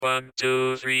1,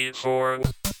 2, 3, 4.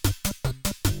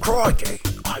 Crikey,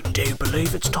 I do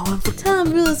believe it's time for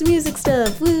Tom Rule's music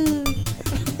stuff. Woo!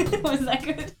 Was that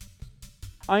good?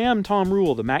 I am Tom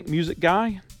Rule, the Mac Music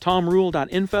Guy.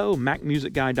 TomRule.info,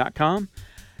 MacMusicGuy.com,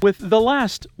 with the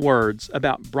last words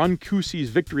about Brancusi's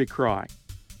victory cry.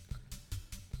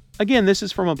 Again, this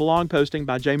is from a blog posting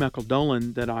by J. Michael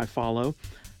Dolan that I follow.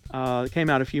 It came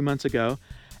out a few months ago.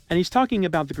 And he's talking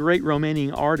about the great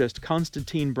Romanian artist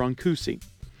Constantine Brancusi,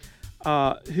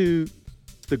 who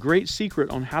the great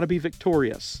secret on how to be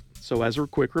victorious. So as a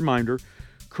quick reminder,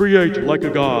 create like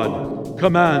a god,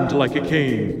 command like a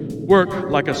king, work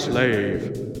like a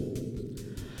slave.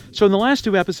 So in the last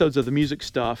two episodes of the music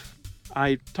stuff,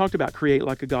 I talked about create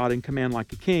like a god and command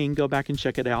like a king. Go back and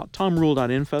check it out.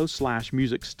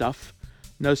 TomRule.info/music stuff.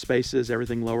 No spaces,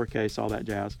 everything lowercase, all that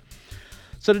jazz.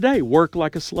 So today, work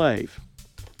like a slave.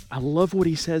 I love what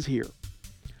he says here.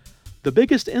 The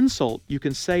biggest insult you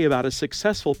can say about a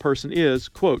successful person is,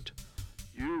 quote,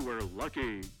 "You were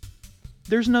lucky."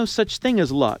 There's no such thing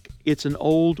as luck. It's an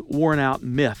old, worn-out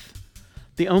myth.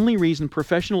 The only reason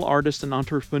professional artists and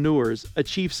entrepreneurs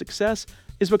achieve success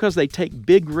is because they take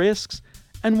big risks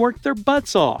and work their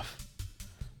butts off.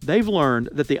 They've learned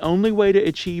that the only way to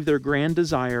achieve their grand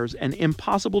desires and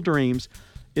impossible dreams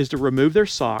is to remove their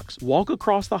socks, walk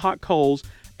across the hot coals,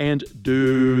 and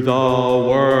do the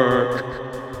work.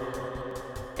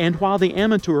 And while the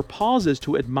amateur pauses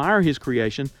to admire his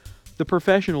creation, the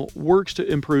professional works to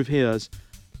improve his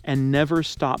and never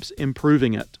stops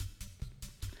improving it.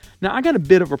 Now, I got a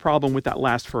bit of a problem with that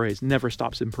last phrase, never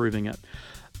stops improving it.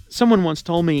 Someone once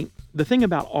told me the thing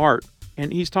about art,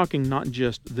 and he's talking not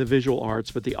just the visual arts,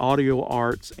 but the audio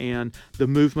arts and the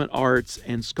movement arts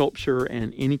and sculpture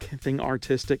and anything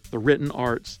artistic, the written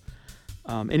arts,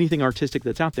 anything artistic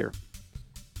that's out there.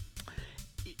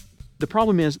 The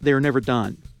problem is they're never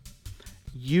done.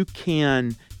 You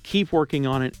can keep working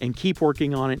on it and keep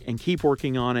working on it and keep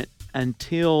working on it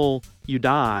until you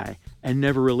die and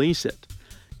never release it.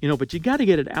 But you got to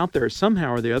get it out there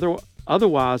somehow or the other.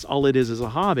 Otherwise, all it is a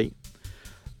hobby.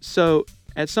 So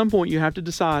at some point you have to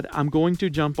decide, I'm going to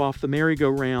jump off the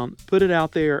merry-go-round, put it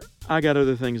out there. I got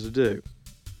other things to do.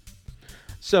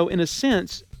 So in a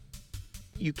sense,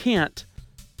 you can't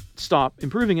stop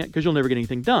improving it because you'll never get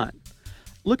anything done.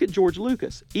 Look at George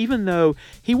Lucas. Even though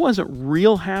he wasn't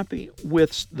real happy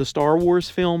with the Star Wars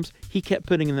films, he kept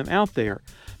putting them out there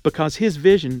because his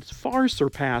vision far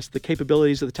surpassed the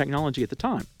capabilities of the technology at the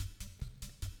time.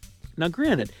 Now,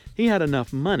 granted, he had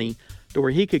enough money to where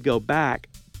he could go back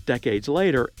decades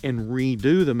later and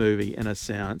redo the movie in a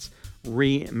sense,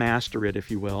 remaster it, if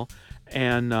you will,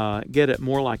 and get it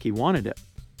more like he wanted it.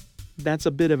 That's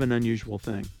a bit of an unusual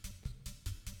thing.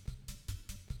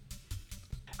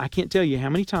 I can't tell you how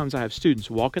many times I have students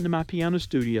walk into my piano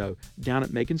studio down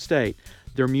at Macon State.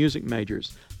 They're music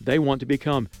majors. They want to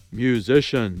become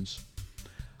musicians.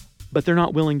 But they're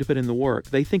not willing to put in the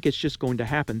work. They think it's just going to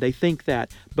happen. They think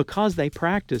that because they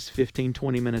practice 15,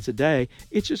 20 minutes a day,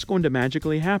 it's just going to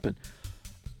magically happen.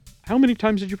 How many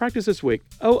times did you practice this week?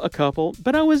 Oh, a couple,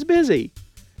 but I was busy.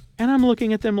 And I'm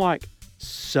looking at them like,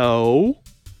 so?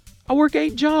 I work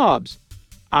 8 jobs.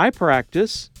 I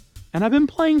practice. And I've been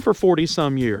playing for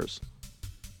 40-some years.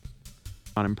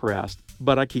 Not impressed,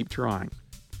 but I keep trying.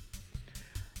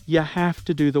 You have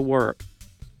to do the work.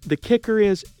 The kicker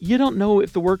is you don't know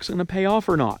if the work's going to pay off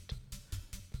or not.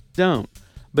 Don't.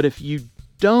 But if you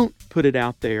don't put it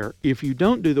out there, if you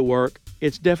don't do the work,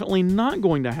 it's definitely not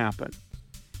going to happen.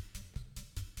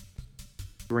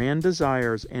 Grand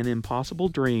desires and impossible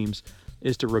dreams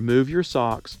is to remove your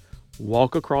socks,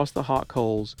 walk across the hot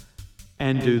coals,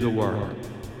 and do the work.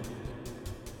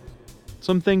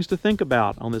 Some things to think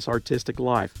about on this artistic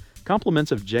life.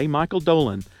 Compliments of J. Michael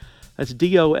Dolan. That's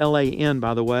Dolan,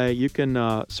 by the way. You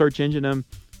can search engine him.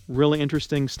 Really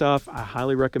interesting stuff. I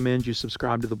highly recommend you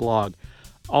subscribe to the blog.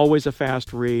 Always a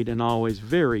fast read and always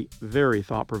very, very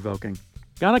thought-provoking.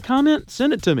 Got a comment?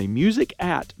 Send it to me.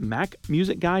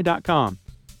 music@macmusicguy.com.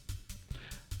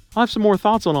 I'll have some more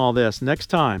thoughts on all this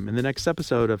next time in the next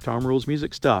episode of Tom Rule's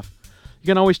Music Stuff. You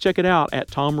can always check it out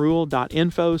at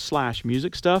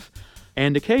tomrule.info/music stuff.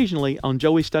 And occasionally on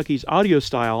Joey Stuckey's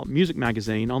audio-style music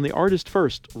magazine on the Artist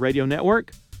First radio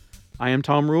network. I am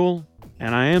Tom Rule,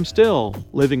 and I am still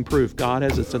living proof God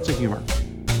has a sense of humor.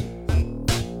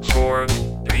 4,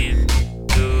 3,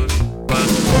 2,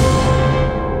 1.